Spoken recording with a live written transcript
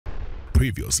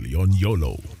Previously on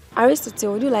Yolo.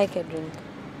 Aristotle, would you like a drink?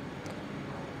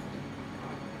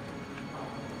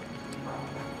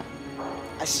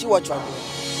 I see what you are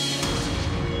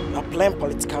doing. You are playing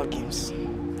political games.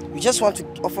 You just want to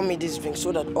offer me this drink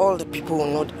so that all the people will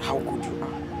know how good you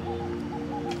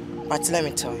are. But let me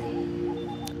tell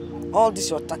you, all these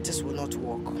your tactics will not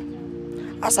work.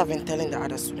 As I've been telling the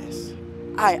other students,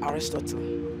 I, Aristotle,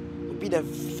 will be the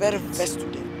very first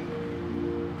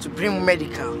student to bring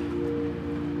medical,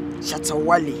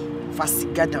 Shatawali,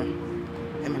 Fasigadam,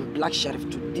 and Black Sheriff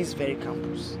to this very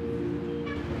campus.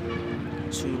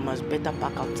 So you must better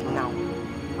pack out now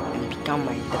and become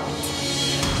my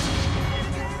deputy.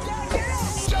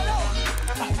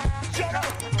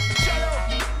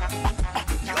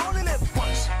 You only live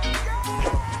once.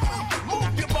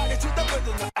 Move your body to the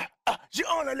rhythm. You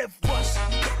only live once.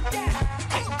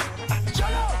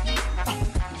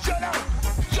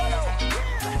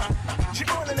 You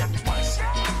only live once.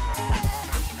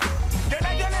 Then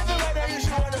I can live it right. You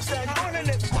should understand. You only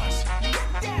live once.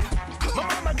 My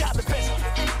mama got the best.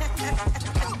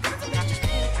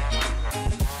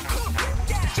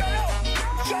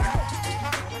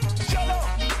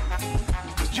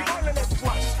 You only live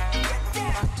once.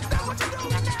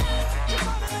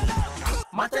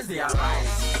 Matters they are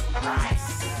rise.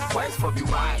 Boys for be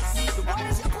wise. What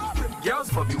is your problem? Girls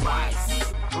for be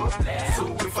wise. So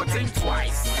we for think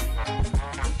twice.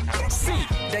 See,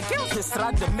 the girls they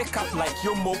start the makeup like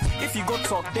Yomo. If you go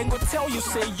talk, then go tell you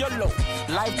say Yolo.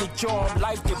 Life the job,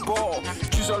 life the ball.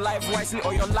 Choose your life wisely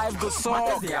or your life go soft.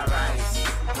 Matters they are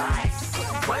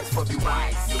rise. Boys for be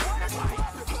wise.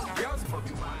 Girls for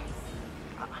be wise.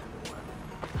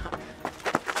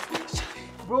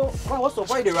 Bro, what's up?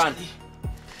 Why they run?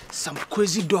 Some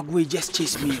crazy dog will just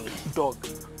chase me. Dog?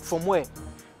 From where?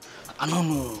 I don't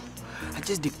know. I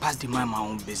just did pass the mind my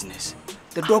own business.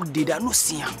 The dog did, I no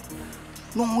see him.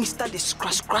 No, we started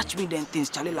scratch me then things,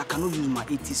 Charlie, like I no use my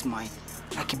 80s mind.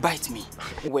 Like he bite me.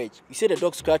 Wait, you say the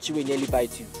dog scratch you and nearly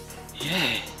bite you?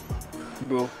 Yeah.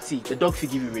 Bro, see, the dog will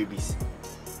give you rabies.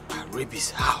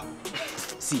 Rabies? How?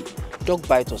 See, dog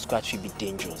bite or scratch will be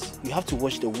dangerous. You have to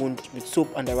wash the wound with soap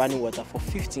under running water for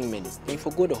 15 minutes. Then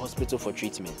you go to the hospital for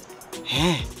treatment.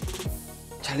 Hey,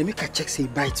 Charlie, make a check say he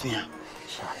bites me.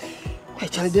 Hey,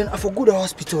 Charlie, then I forgot the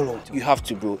hospital. You have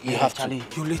to, bro. You have Charlie,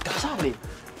 to. you later. Charlie.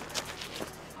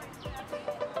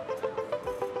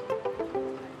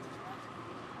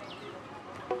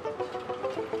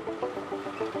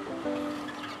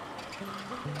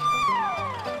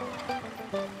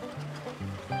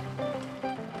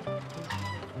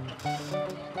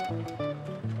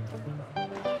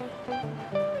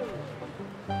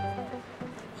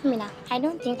 Mina, I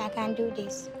don't think I can do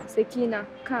this. Sekina,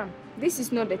 come. This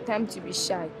is not the time to be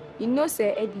shy. You know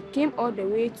Sir Eddie came all the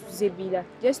way to Zebida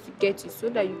just to get you so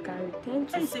that you can return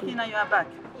to school. Sekina, you are back.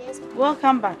 Yes.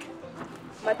 Welcome back.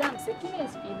 Madam, Sekina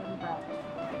is feeling bad.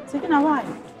 Sekina, why?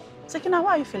 Sekina,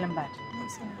 why are you feeling bad?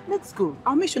 Yes, sir. Let's go.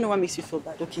 I'll make sure no one makes you feel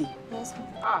bad, okay? Yes, sir.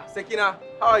 Ah, Sekina,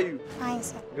 how are you? Fine,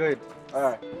 sir. Good. All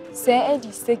right. Sir Eddie,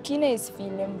 Sekina is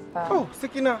feeling bad. Oh,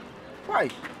 Sekina, why?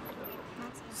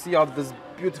 See how this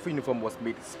beautiful uniform was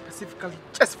made specifically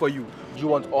just for you. Do you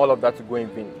want all of that to go in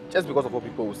vain just because of what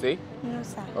people will say? No,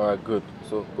 sir. All right, good.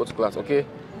 So go to class, okay?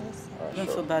 Yes, sir. All right, Don't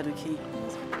sure. feel bad, okay?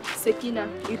 Sekina,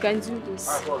 you can do this.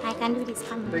 I can do this.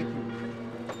 Come. Thank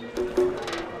you.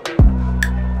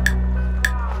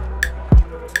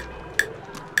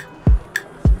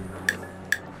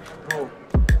 Bro,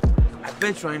 I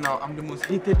bet right now I'm the most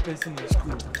hated person in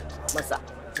school. Masa,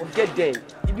 forget them.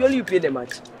 If you only pay the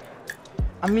match.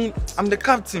 I mean, I'm the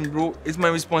captain, bro. It's my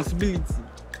responsibility.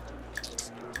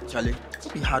 Charlie,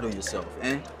 don't be hard on yourself,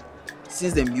 eh?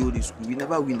 Since them build this school, we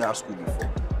never win that school before.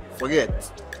 Forget.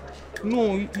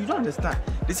 No, you don't understand.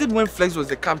 They said when Flex was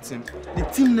the captain, the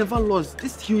team never lost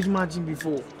this huge margin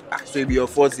before. So it be your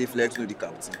fault if Flex no the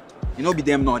captain. You know be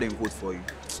them now, them vote for you.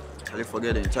 Charlie,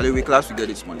 forget it. Charlie, we class to get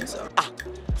this money, sir.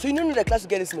 So you don't need the class to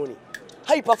get this money?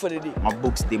 How you pack for the day? My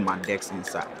books, they my decks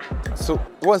inside. So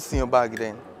what's in your bag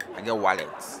then? I get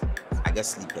wallets, I get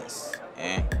slippers,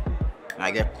 eh? And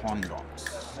I get condoms.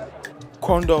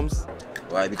 Condoms?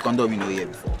 Well, the condom you know here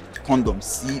before. Condom,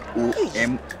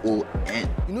 C-O-M-O-N.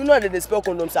 You know how they spell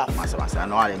condom, sir? Master, I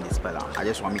know how them they spell them. I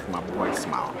just want to make my boy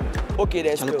smile. Okay,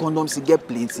 then Charlie, spell. condoms, you get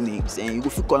plenty names. And you go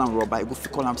fit call them rubber, you go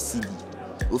fit call them CD.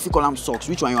 You go fit call them socks.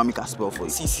 Which one you want me to spell for you?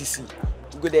 C.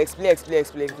 You go there,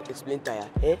 explain tire.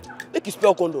 Eh? Make you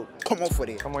spell condom. Come on for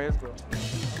it. Come on, let's go.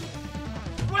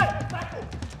 Wait,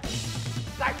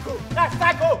 Psycho! That's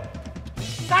Psycho!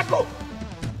 Psycho!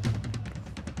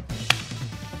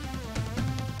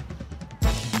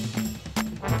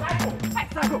 Psycho! Hey,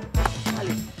 Psycho!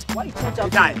 Why you change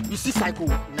up? Guy, you see Psycho?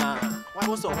 Nah.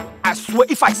 What's up? I swear,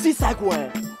 if I see Psycho,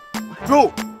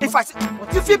 bro, if I see,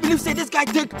 if you believe say this guy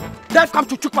take that come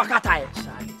to Chukwakata,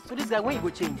 Charlie. So this guy, when you go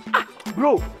change?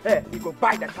 bro, he go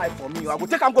buy that car for me. I go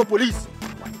take him go police.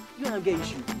 You don't get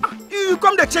issue. You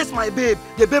come to chase my babe.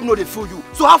 The babe know they fool you.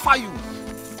 So how far you?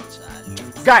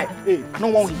 Charlie. Guy, hey, I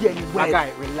don't want to hear any word.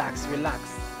 Guy, relax.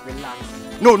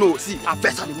 No, see, I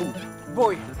best on the move.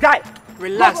 Boy, Guy,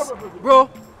 relax. Bro.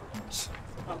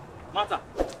 Martha.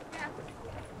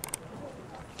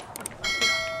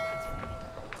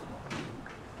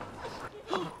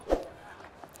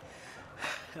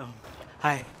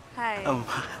 Hi. Hi. How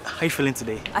are you feeling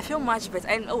today? I feel much better.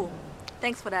 And oh,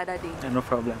 thanks for the other day. Yeah, no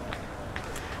problem.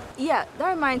 Yeah, that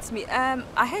reminds me.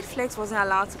 I heard Flex wasn't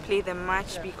allowed to play the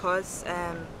match because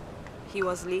he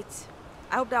was late.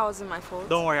 I hope that wasn't my fault.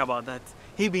 Don't worry about that.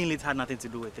 He being late had nothing to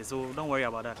do with it, so don't worry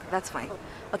about that. That's fine.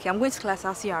 Okay, I'm going to class.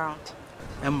 I'll see you around.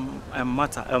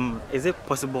 Martha, is it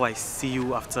possible I see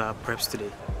you after preps today?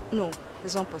 No,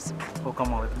 it's not possible. Oh,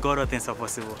 come on. God, all things are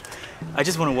possible. I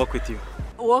just want to work with you.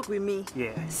 Work with me?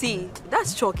 Yeah. See,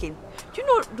 that's shocking. Do you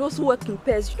know those who work in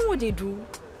pairs, you know what they do?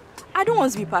 I don't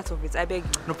want to be part of it, I beg you.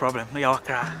 No problem. No, you're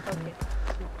okay.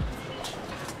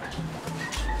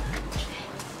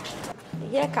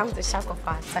 Here comes the shark of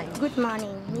our time. Good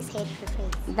morning, Miss Head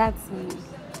Prefect. That's me.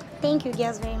 Thank you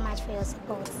girls very much for your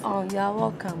support. Oh, you are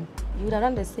welcome. You would have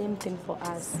done the same thing for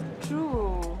us.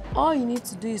 True. All you need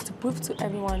to do is to prove to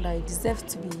everyone that you deserve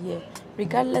to be here,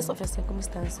 regardless of your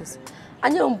circumstances.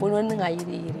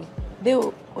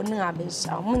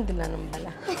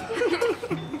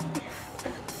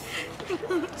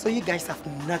 So you guys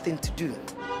have nothing to do,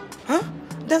 huh?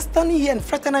 Just standing here and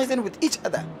fraternizing with each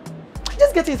other.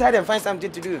 Just get inside and find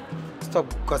something to do. Stop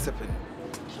gossiping.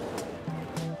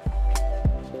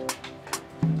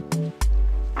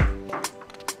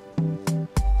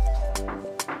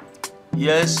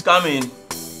 Yes, come in.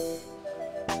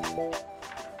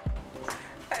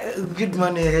 Good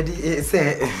morning, Eddie.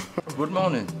 Sir. Good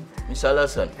morning, Miss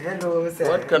Alasan. Hello, sir.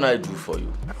 What can I do for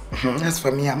you? As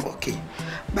for me, I'm okay.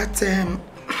 But,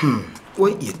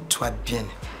 what you twat bien?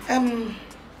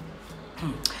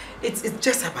 It's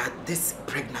just about this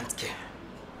pregnant girl.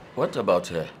 What about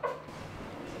her?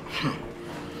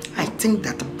 I think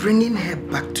that bringing her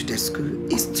back to the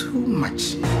school is too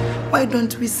much. Why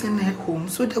don't we send her home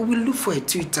so that we look for a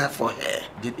tutor for her?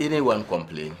 Did anyone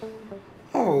complain?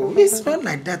 Oh, it's not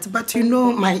like that. But you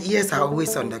know, my ears are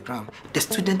always on the ground. The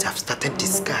students have started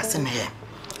discussing her.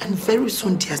 And very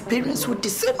soon their parents will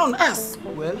descend on us.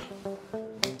 Well,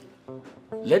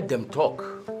 let them talk.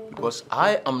 Because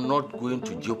I am not going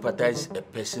to jeopardize a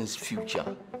person's future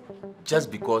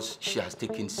just because she has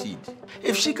taken seed.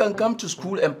 If she can come to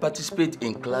school and participate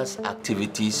in class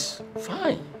activities,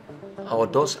 fine. Our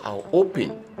doors are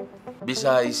open.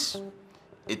 Besides,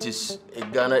 it is a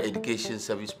Ghana Education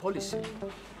Service policy.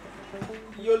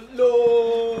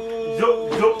 Yolo!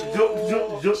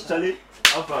 Yo, Charlie.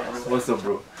 What's up,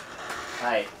 bro?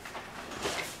 Hi.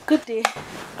 Good day.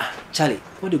 Charlie,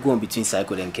 what do you go on between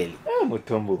Psycho and Kelly?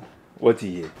 Motombo. What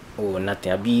you hear? Oh,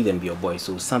 nothing. I be them be your boy,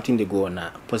 so something they go on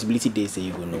now. Possibility they say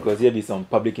you go know. Because here be some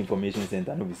public information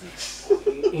center, no be so.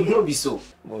 It don't be so.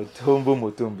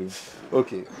 Motombo.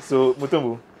 Okay, so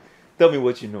Motombo, tell me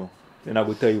what you know. Then I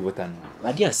will tell you what I know.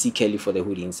 I did see Kelly for the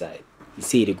hood inside. He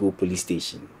say they go police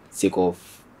station. Sake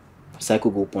of Psycho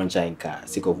go punch her in car.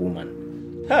 Sake of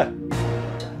woman. Ha!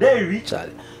 There you reach.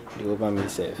 Charlie, they over me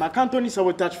self. Mark Anthony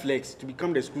sabotaged Flex to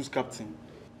become the school's captain.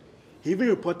 He even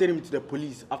reported him to the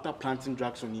police after planting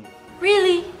drugs on him.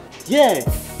 Really? Yeah,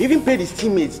 he even paid his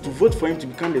teammates to vote for him to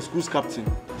become the school's captain.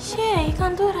 Sure, he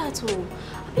can do that too.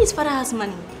 I bet his father has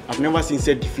money. I've never seen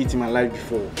said defeat in my life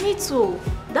before. Me too.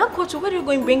 That coach, where are you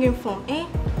going to bring him from, eh?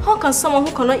 How can someone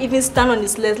who cannot even stand on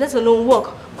his legs, let alone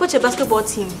walk, coach a basketball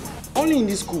team? Only in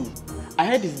this school. I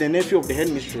heard he's the nephew of the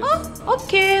headmistress. Oh,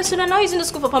 okay. So now he's in the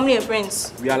school for family and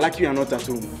friends. We are lucky we are not at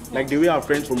home. Like the way our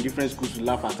friends from different schools will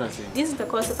laugh at us. Eh? This is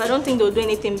because if I don't think they'll do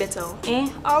anything better, eh?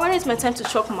 When it's my time to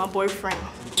choke my boyfriend.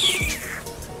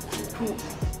 Bro,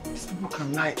 these people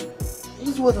can lie. This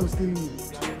is what I'm telling you.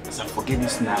 As I forget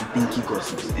this now, pinky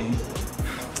gossips, eh?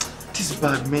 This is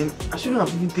bad, man. I shouldn't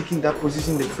have even taken that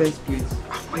position in the first place.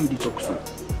 Why did you talk so?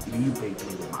 Even you better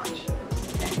play the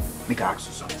match. Make I ask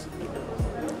you something.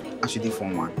 As you did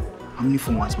Form 1, how many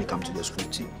Form 1s may come to the school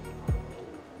team?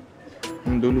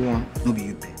 I'm the only one. No be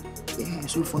you pay. Yeah,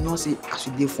 so for now say as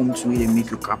you did Form 2, they make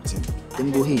you captain.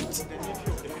 Then go hate.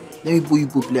 Then you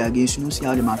play against, you know, see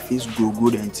how they might face grow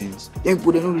good and things. Then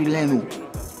people they don't really learn.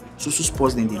 So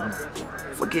sports then they do.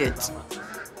 Forget.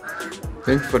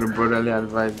 Thank you for the brotherly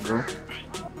advice, bro.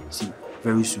 See,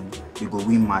 very soon, we go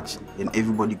win match, then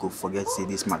everybody go forget say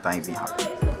this matter even happen.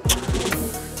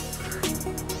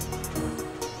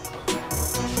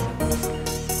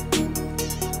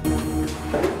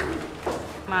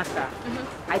 Master,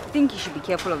 I think you should be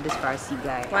careful of this Pharisee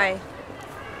guy. Why?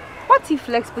 What if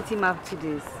Flex put him up to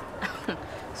this?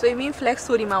 So you mean Flex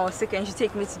told him I was sick and should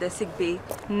take me to the sick bay?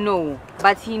 No,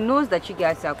 but he knows that you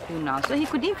guys are cool now, so he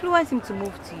could influence him to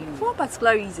move to you. For what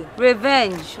particular reason?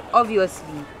 Revenge,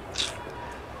 obviously.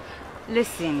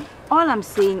 Listen, all I'm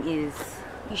saying is,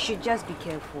 you should just be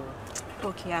careful.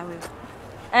 Okay, I will.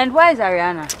 And why is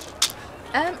Ariana?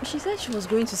 She said she was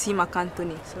going to see Mark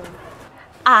Anthony, so...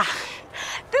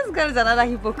 This girl is another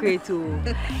hypocrite too.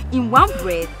 In one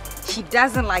breath, she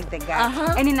doesn't like the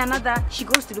guy, and in another, she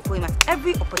goes to look for him at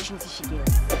every opportunity she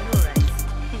gets.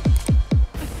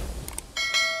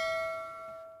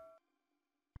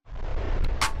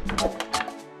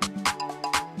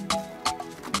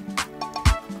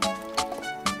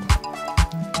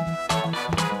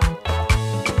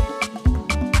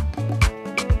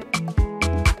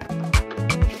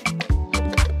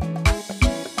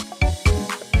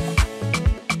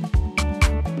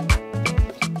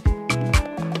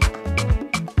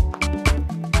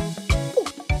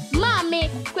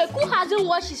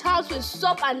 Wash his house with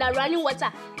soap and running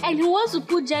water, and he wants to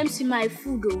put gems in my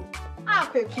food.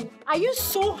 Peku, are you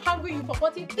so hungry you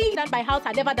forgotten things that my house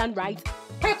had never done right?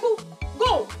 Peku,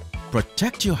 go!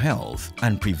 Protect your health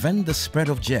and prevent the spread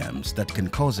of germs that can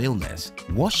cause illness.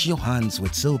 Wash your hands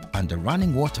with soap and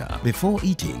running water before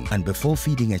eating and before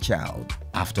feeding a child.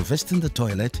 After visiting the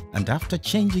toilet and after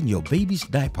changing your baby's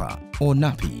diaper or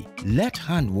nappy, let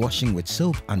hand washing with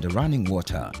soap and running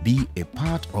water be a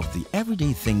part of the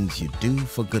everyday things you do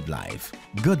for good life.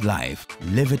 Good life,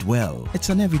 live it well. It's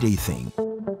an everyday thing.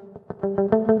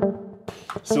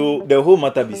 So the whole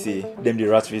matter be say, them the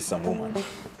rat face some woman.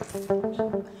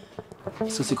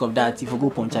 So sick of that, if you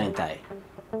go puncture and tie.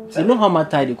 So you know how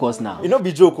much tie they cost now? You know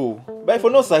be joke, but if you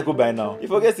no cycle by now, if you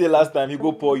forget say last time you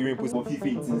go pour urine put for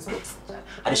 15 stocks.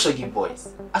 I show you boys,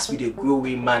 as we the grow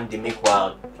way man they make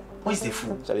wild. What is the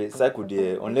food? Charlie, cycle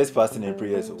there unless fasting and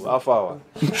prayers. So how far?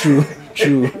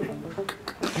 True.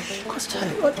 Cause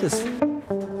Charlie, what this?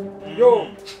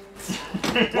 Yo,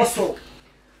 what's up?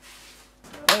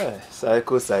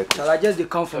 Psycho. Shall I just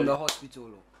come from the hospital?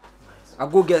 I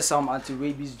go get some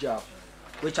anti-rabies jab.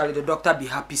 Which the doctor be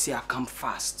happy say I come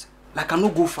fast. Like I no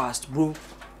go fast, bro.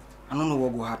 I don't know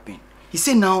what will happen. He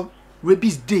say now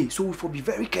rabies day, so we will be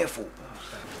very careful.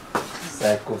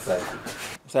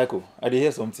 Psycho, I did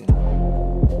hear something.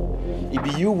 It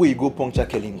be you where you go puncture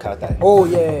Kelly in Carter. Oh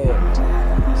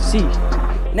yeah. See,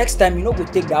 next time you no go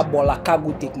take that ball, I can't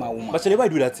go take my woman. But why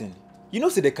do that thing? You know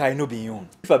say the car no be young.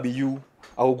 If I be you,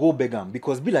 I will go beg him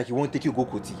because be like he won't take you go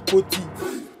Koti.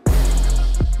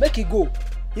 Make it go.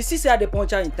 You see, say I the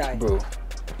puncher in time. Bro,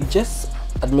 you just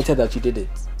admitted that you did it.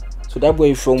 So that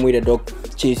boy from where the dog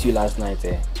chased you last night,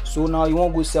 eh? So now you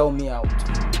won't go sell me out.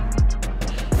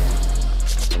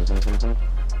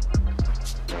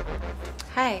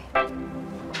 Hi.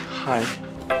 Hi.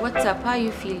 What's up? How are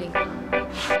you feeling?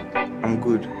 I'm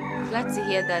good. Glad to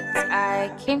hear that.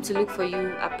 I came to look for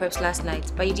you at Preps last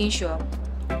night, but you didn't show up.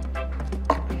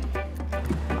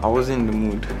 I wasn't in the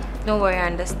mood. Don't worry, I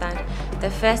understand.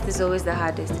 The first is always the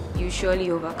hardest. You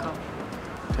surely overcome.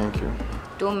 Thank you.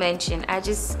 Don't mention. I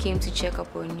just came to check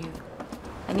up on you.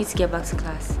 I need to get back to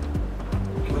class.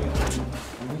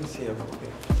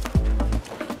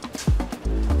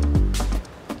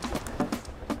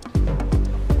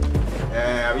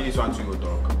 I really just want to go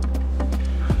talk.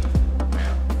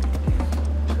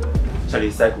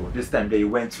 Charlie, Psycho, this time they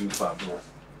went too far, bro.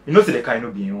 You know say the car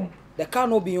no be on. The car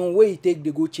no be on where he take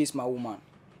they go chase my woman.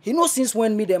 He know since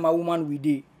when me and my woman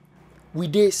we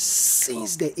dey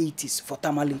since the 80s for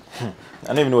Tamale. I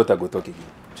don't even know what I go talk again.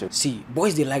 Check. See,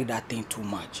 boys they like that thing too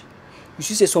much. You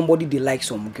see say somebody they like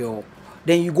some girl,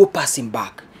 then you go pass him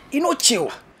back. He no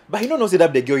chill. But he no know say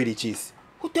that the girl he chase.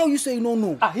 Who tell you say you no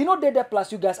know? He no dead there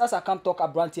plus you guys as I come talk a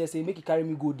brand here say make you carry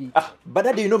me go there. But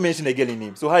that day you no mention the girl in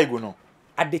name. So how you go know?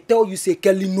 I they tell you say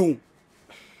Kelly no.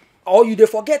 Or you they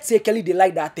forget say Kelly they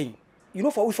like that thing. You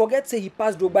know, we forget say he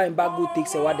passed Drogba and back go take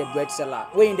say what the bread seller.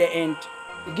 Where in the end,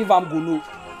 he give him go no.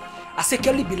 I say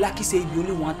Kelly be lucky say he be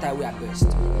only one time we are best.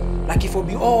 Like if we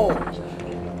be all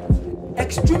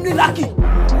extremely lucky.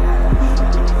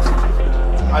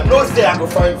 I know say I go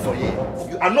find you for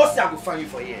here. I know say I go find you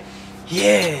for here.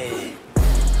 Yeah.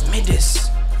 Me this.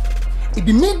 It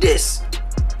be me this.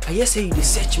 I hear say they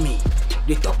search me.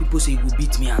 They talk people say you will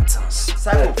beat me and chance.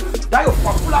 Psycho, that your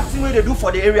popular thing where they do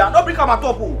for the area. Don't bring come at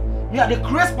top. Me are the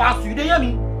crazy past you, they hear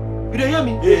me? You don't hear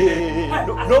me? Hey.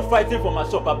 No fighting for my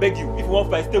shop, I beg you. If you want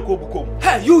fight, stay cool.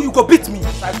 Hey, you go beat me.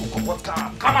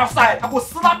 Come outside. I go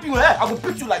slap you, I go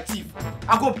beat you like thief.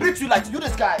 You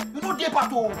this guy. You know Depa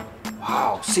too.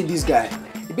 Wow, see this guy.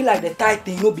 It be like the tight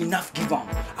thing, no be enough give him.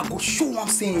 I go show one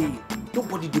saying,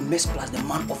 nobody the mess plus the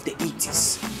man of the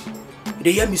 80s.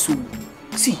 They hear me so.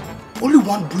 See, only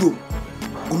one blow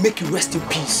will make you rest in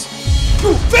peace.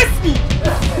 You face me!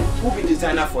 Who be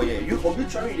designer for you? You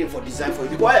obituary there for design for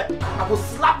you. Go ahead. I will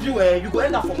slap you you go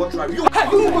end up for mortuary. You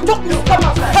go talk me. Come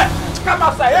outside. Come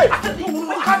outside. Hey!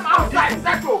 Come outside,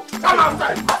 Zeko! Come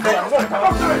outside! Come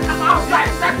outside,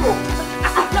 Zeko!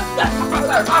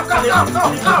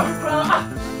 Come!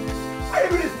 How you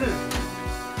doing this?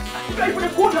 You can't even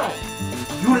go now.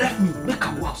 You left me. Make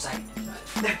her go outside.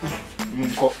 Let me.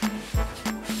 Go.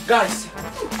 Guys,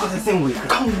 the same way,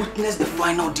 come witness the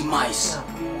final demise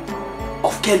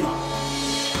of Kelly.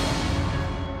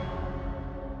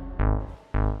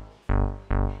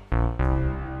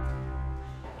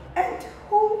 And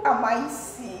who am I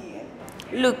seeing?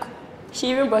 Look, she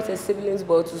even brought her siblings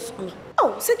ball to school.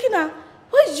 Oh, Sekina,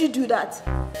 why did you do that?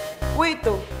 Wait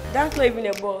though, that's not even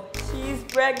a ball. She's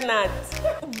pregnant.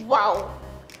 Wow.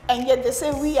 And yet they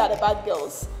say we are the bad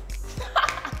girls.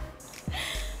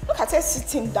 Look at her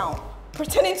sitting down,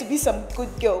 pretending to be some good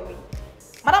girl.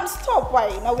 Madam, stop. Why?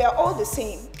 Now we are all the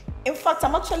same. In fact,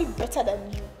 I'm actually better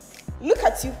than you. Look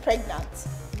at you pregnant,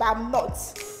 but I'm not.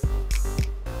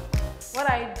 What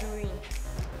are you doing?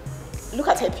 Look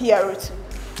at her PRO too.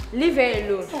 Leave her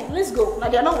alone. Hey, let's go. Now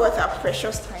they're not worth our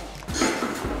precious time.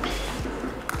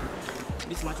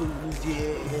 This match will lose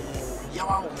the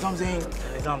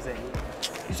something.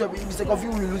 You should be sick of you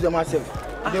will lose them myself.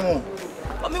 Demon.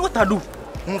 I mean, what I do?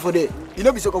 For that. You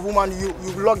know, be sick of woman, you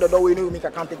lock the door, you know, make I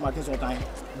can't take my things on time.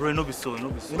 Bro, you know be so.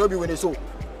 You know be when they so.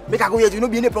 Make I go here, you know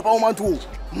be any proper woman too.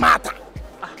 Matter.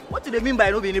 What do they mean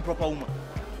by no be any proper woman?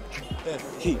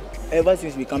 See, ever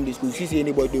since we come to school, she see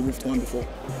anybody they moved one before.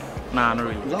 Nah, not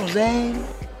really. You know what I'm saying?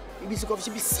 You be sick of,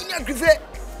 she be senior griffith.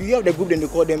 You have the group, then they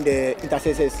call them the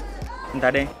intercessors.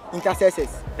 Intercessors.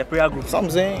 The prayer group. So I'm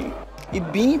saying,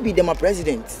 it be them a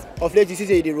president. Of late, you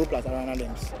see they roll plus around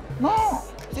them. No.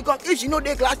 Because if she know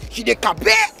their class, she dey cape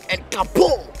and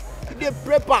capo. They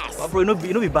pray pass. But bro, you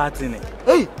know be bad in it.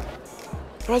 Hey,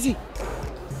 Farasi,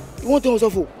 you want to tell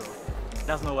yourself?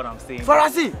 That's not what I'm saying.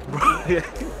 Farasi, bro.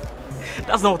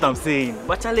 That's not what I'm saying.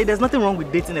 But Charlie, there's nothing wrong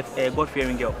with dating a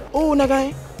God-fearing girl. Oh,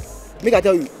 Nagai, make I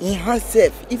tell you, in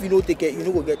herself, if you don't take care, you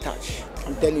no go get touch.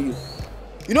 I'm telling you.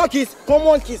 You know kiss,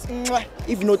 common kiss.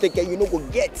 If you don't take care, you no go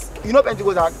get. You know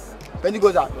Pentecost out.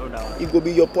 It will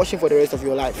be your portion for the rest of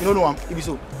your life. You know, it be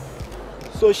so.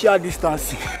 Social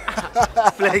distancing.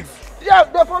 Flex. Yeah,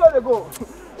 they follow the go.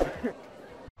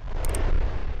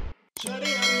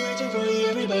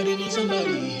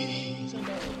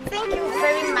 Thank you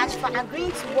very much for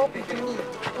agreeing to work with me.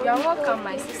 You're welcome,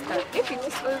 my sister. If it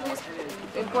is always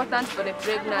important for the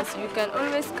pregnancy, you can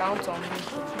always count on me.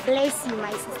 Bless you,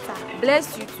 my sister.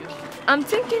 Bless you too. I'm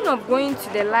thinking of going to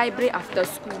the library after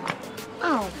school.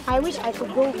 Oh, I wish I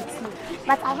could go with you,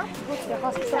 but I have to go to the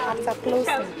hospital after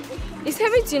closing. Is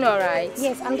everything alright?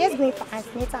 Yes, I'm just going for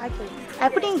antenatal care. I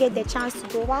couldn't get the chance to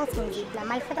go while in Zibla.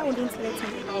 My father wouldn't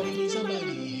let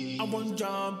me. I want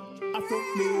jump, Afro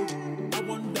lady. I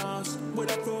want dance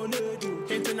with Afro lady.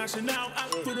 International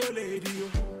Afro lady.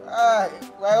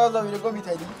 Why also will you go meet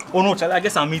Eddie? Oh no, Charlie, I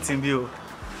guess I'm meeting you.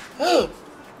 Oh,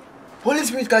 Holy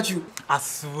Spirit catch you. I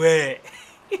swear.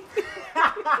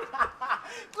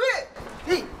 Wait,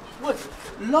 hey, what?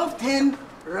 Love 10,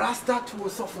 Rasta to a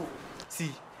suffer.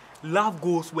 See, love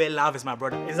goes where love is, my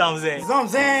brother. Is that what I'm saying? That's what I'm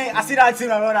saying. I see that too,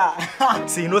 my brother.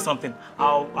 See, you know something?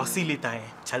 I'll see you later,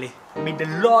 Charlie. May the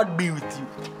Lord be with you.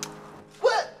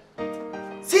 What?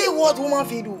 See what woman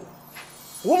feel do?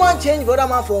 Woman change brother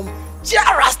man from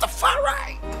Jah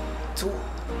Rastafari to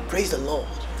praise the Lord.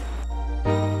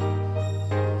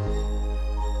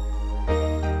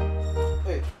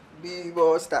 Hey, big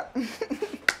boss that.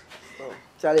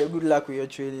 Charlie, good luck with your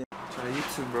training. Charlie, you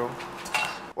too, bro.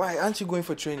 Why aren't you going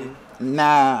for training?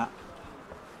 Nah,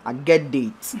 I get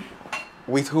dates.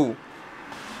 With who?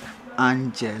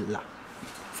 Angela.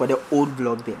 For the old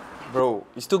block there. Bro,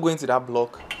 you still going to that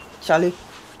block? Charlie,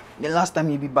 the last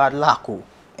time you be bad luck,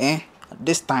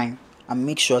 this time, I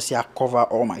make sure I cover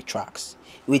all my tracks.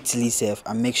 Wait till safe,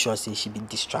 I make sure she be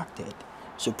distracted.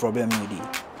 So problem no dey.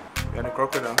 You're the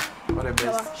crocodile. What the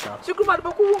best sharp.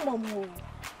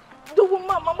 Do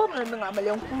mama mama na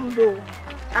ngamalang kundo.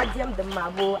 Adiam de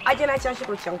mabo. Ajena chanshi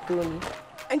ko changtoni.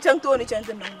 En changtoni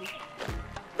chante nangu.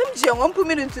 Dem jiang on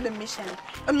pumiri into the mission.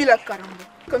 Amila karambo.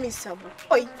 Komi sabo.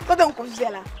 Oi, kodon ko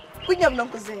zela. Kunyam non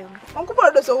kuzem. On ku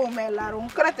bolo so me la ron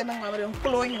krate na ngamre on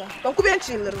klonyo. On ku ben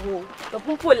chiller ho. To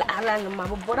pumpol ala ma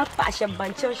bora pasha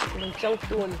bancho shi chang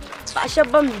toni. Pasha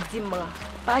ban midima.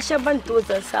 Pasha ban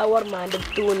toza sawar ma da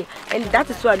toni. And that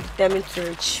is what I'm determined to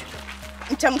reach.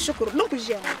 Chang shukuru non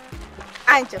kuzem.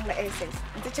 An chang la SS.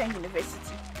 Into Chang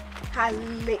University.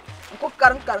 Halle. Ko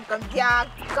kam dia kam dia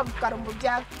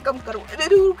kam de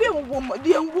ke mo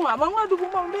dia mo ma du mo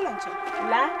melancho.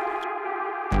 La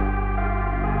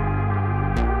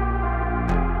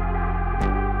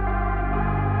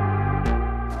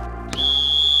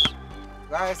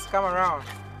Guys, come around.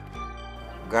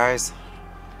 Guys,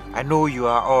 I know you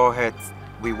are all hurt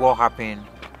with what happened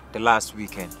the last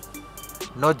weekend.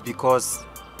 Not because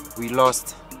we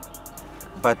lost,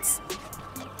 but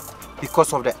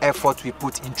because of the effort we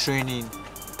put in training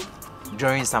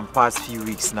during some past few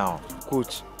weeks now.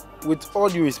 Coach, with all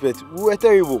due respect, we were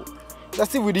terrible.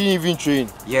 That's if we didn't even train.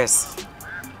 Yes,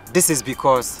 this is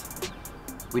because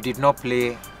we did not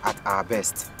play at our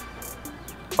best.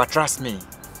 But trust me,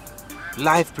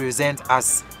 life presents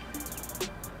us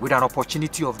with an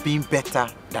opportunity of being better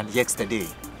than yesterday.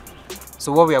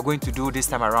 So what we are going to do this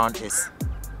time around is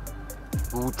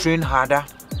we will train harder,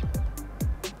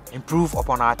 improve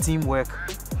upon our teamwork,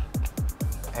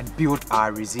 and build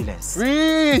our resilience.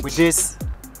 With this,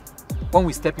 when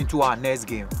we step into our next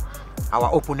game,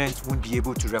 our opponents won't be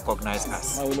able to recognize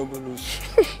us. I will not lose.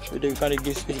 We can't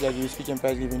get speech like you speak in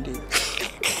prize giving day.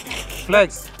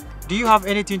 Flex, do you have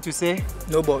anything to say?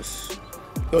 No, boss.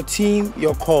 Your team,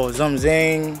 your cause, I'm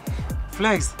saying.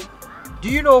 Flex, do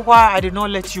you know why I did not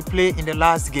let you play in the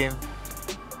last game?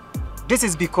 This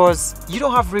is because you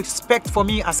don't have respect for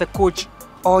me as a coach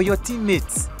or your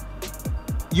teammates.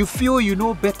 You feel you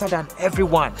know better than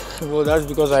everyone. Well, that's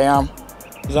because I am.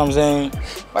 You know what I'm saying?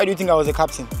 Why do you think I was a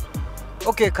captain?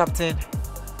 Okay, captain.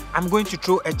 I'm going to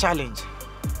throw a challenge.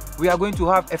 We are going to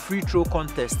have a free throw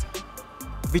contest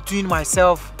between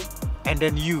myself and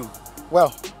then you.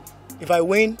 Well, if I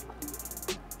win,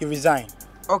 you resign.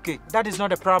 Okay, that is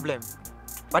not a problem.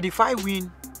 But if I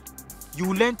win, you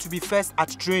will learn to be first at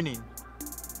training.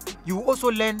 You will also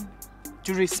learn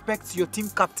to respect your team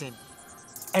captain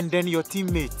and then your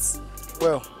teammates.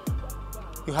 Well,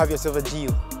 you have yourself a deal. You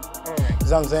know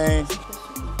what I'm saying?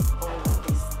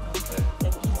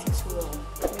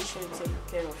 Make sure you take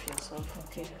care of yourself,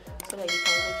 okay? So that you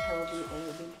can look healthy and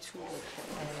you'll be too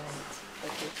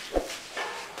okay?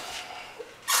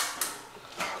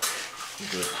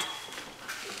 Good.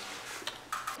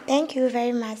 Thank you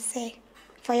very much, sir,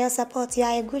 for your support. You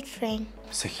are a good friend.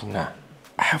 Sakina,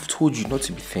 I have told you not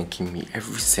to be thanking me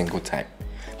every single time.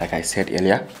 Like I said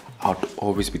earlier, I'll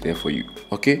always be there for you,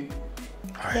 okay?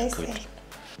 Alright, yes, good. Sir.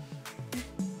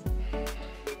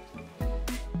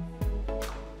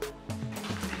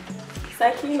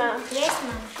 Sakina. Yes,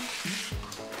 ma'am.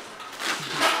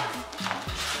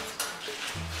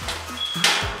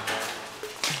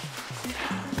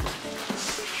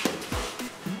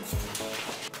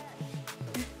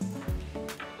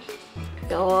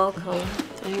 You're welcome.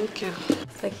 Thank you.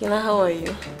 Sakina, how are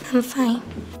you? I'm fine.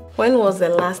 When was the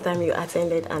last time you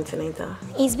attended antenatal?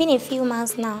 It's been a few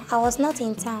months now. I was not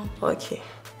in town. Okay.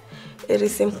 It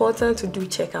is important to do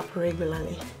checkup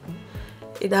regularly.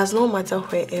 It does not matter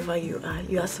wherever you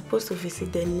are supposed to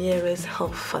visit the nearest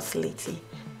health facility.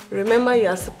 Remember, you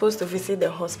are supposed to visit the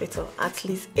hospital at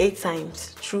least 8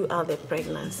 times throughout the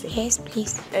pregnancy. Yes,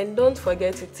 please. And don't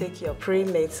forget to take your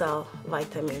prenatal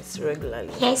vitamins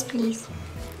regularly. Yes, please.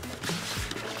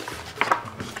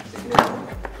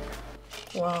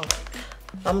 Wow.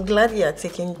 I'm glad you are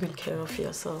taking good care of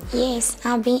yourself. Yes,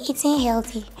 I've been eating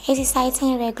healthy,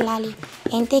 exercising regularly,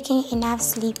 and taking enough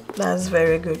sleep. That's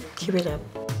very good. Keep it up.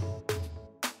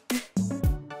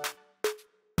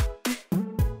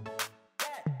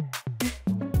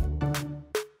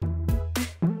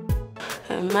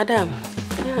 Madam,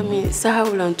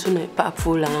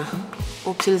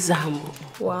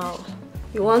 wow.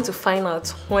 You want to find out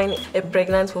when a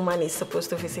pregnant woman is supposed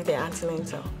to visit the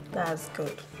antenatal? That's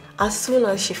good. As soon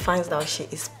as she finds out she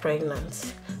is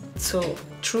pregnant,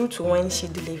 through to when she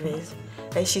delivers,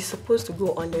 and she's supposed to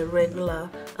go on the regular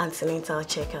antenatal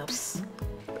checkups.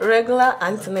 Regular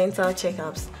antenatal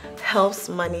checkups helps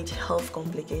manage health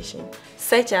complications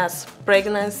such as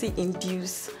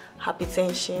pregnancy-induced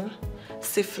hypertension,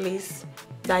 syphilis,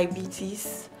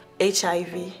 diabetes,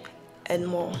 HIV, and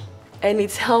more. And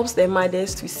it helps the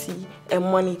mothers to see and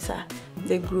monitor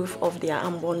the growth of their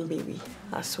unborn baby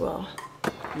as well.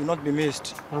 You'll not be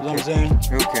missed. Okay. You know what I'm saying?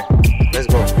 Okay, let's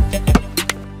go.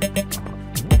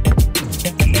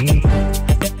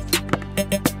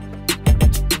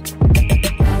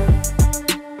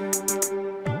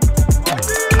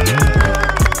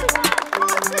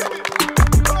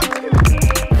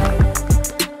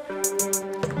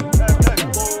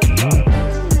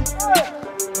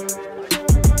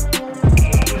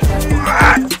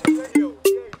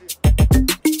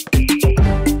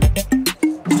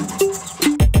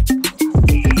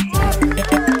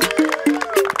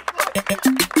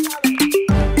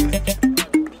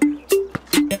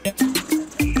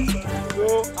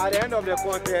 from the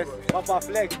contest, Papa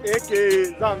Flex,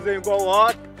 aka Zamzin, go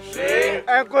what? Shake.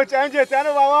 And Coach NJ, tell me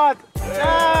what?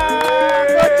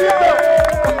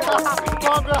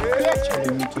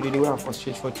 Congratulations. Today, they were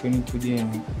frustrated for training today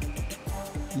and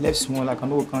left small, like I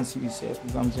know we can't see yourself,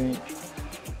 you know what I'm saying?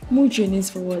 More trainings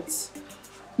for what?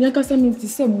 Me customer to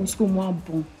say more school more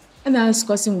bon. And I was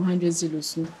costing 100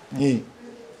 zeros. Hey,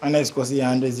 and I costing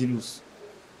 100 zeros.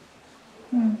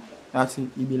 That's it,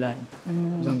 you be lying. You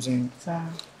know what I'm saying? I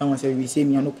want to say, we say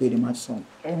me, I don't play the match song.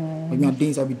 But me and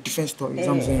things have a different story. You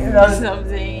know what I'm saying? That's what I'm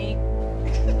saying.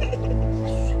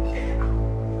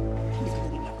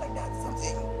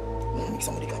 Make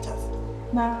somebody catch us.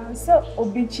 Nah, so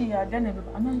Obichi, I don't know.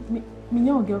 I'm not. Me,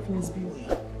 your girlfriend is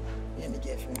beautiful. Yeah, my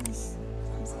girlfriend is.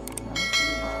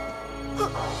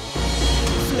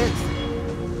 Flex.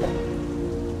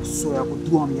 So I could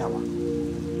do on yawa.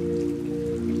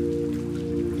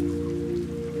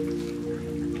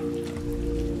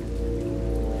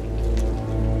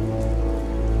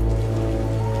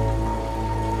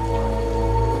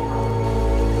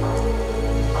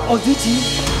 Obichi,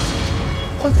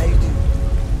 what are you doing?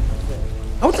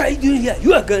 What are you doing here?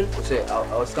 You again? Say,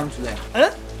 I was come to learn.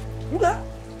 Huh?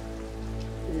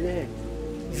 Learn.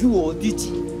 You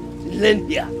Obichi, learn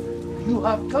here. You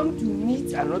have come to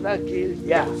meet another girl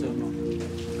here. So no.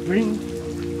 Bring it.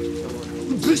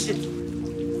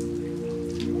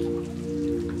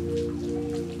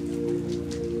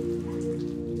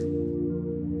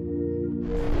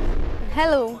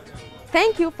 Hello.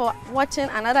 Thank you for watching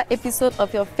another episode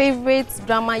of your favorite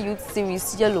drama youth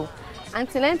series, Yolo.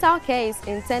 Antenatal care is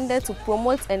intended to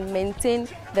promote and maintain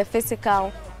the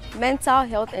physical, mental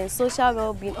health and social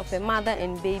well-being of a mother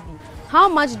and baby. How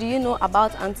much do you know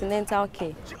about antenatal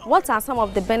care? What are some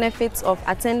of the benefits of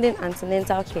attending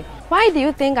antenatal care? Why do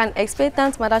you think an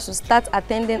expectant mother should start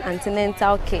attending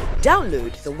antenatal care?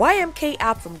 Download the YMK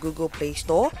app from Google Play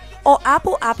Store or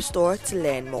Apple App Store to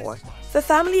learn more. For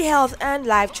family health and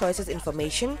life choices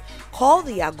information, call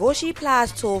the Agoshi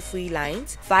Plus toll-free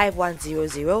lines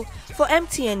 5100 for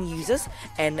MTN users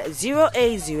and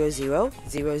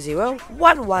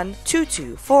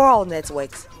 0800001122 for all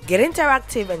networks. Get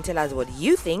interactive and tell us what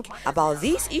you think about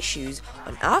these issues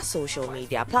on our social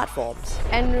media platforms.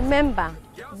 And remember,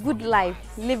 good life,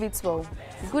 live it well.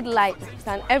 Good life is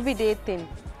an everyday thing.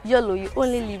 YOLO, you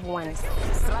only live once.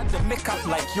 The makeup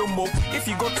like Yomo. If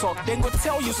you go talk, then go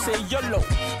tell you say YOLO.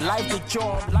 Life the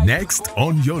job. Next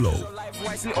on YOLO.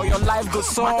 Wisely or your life goes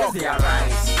so. They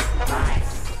arise.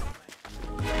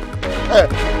 Hey,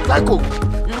 Psycho,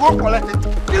 you won't collect it.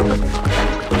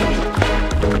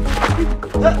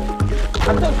 I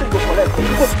don't think you collect it.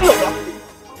 You go steal that.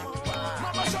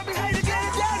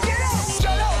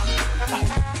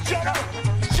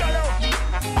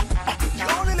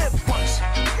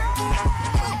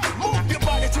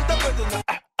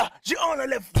 You only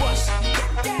live once.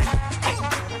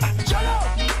 Yolo,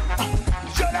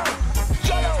 Yolo,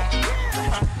 Yolo.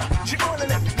 You only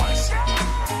live once.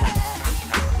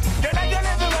 Then I get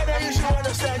everywhere that you should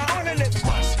understand. You only live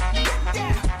once.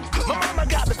 My mama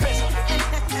got the best.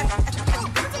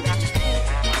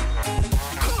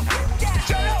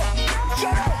 Yolo,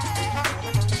 Yolo,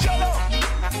 Yolo.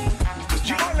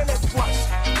 You only live once.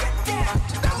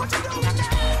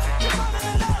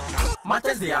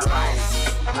 Matters they arise.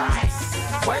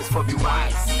 Boys for be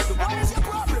wise. What is your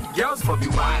problem? Girls for be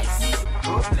wise.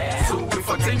 So we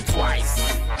for think twice.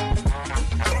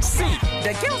 See,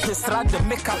 the girls they start the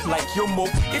makeup like Yomo.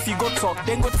 If you go talk,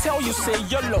 then go tell you say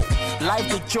YOLO. Life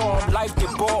the job, life the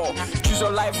ball. Choose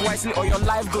your life wisely or your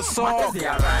life goes so. Matters they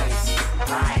arise.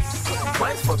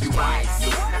 Boys for be wise.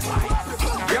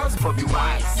 Girls for be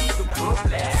wise.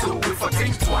 So we for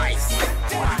think twice.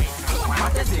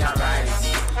 Matters they arise.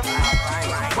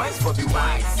 Boys for be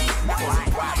wise.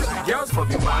 Girls for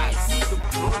be wise.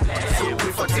 So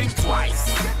we for think twice.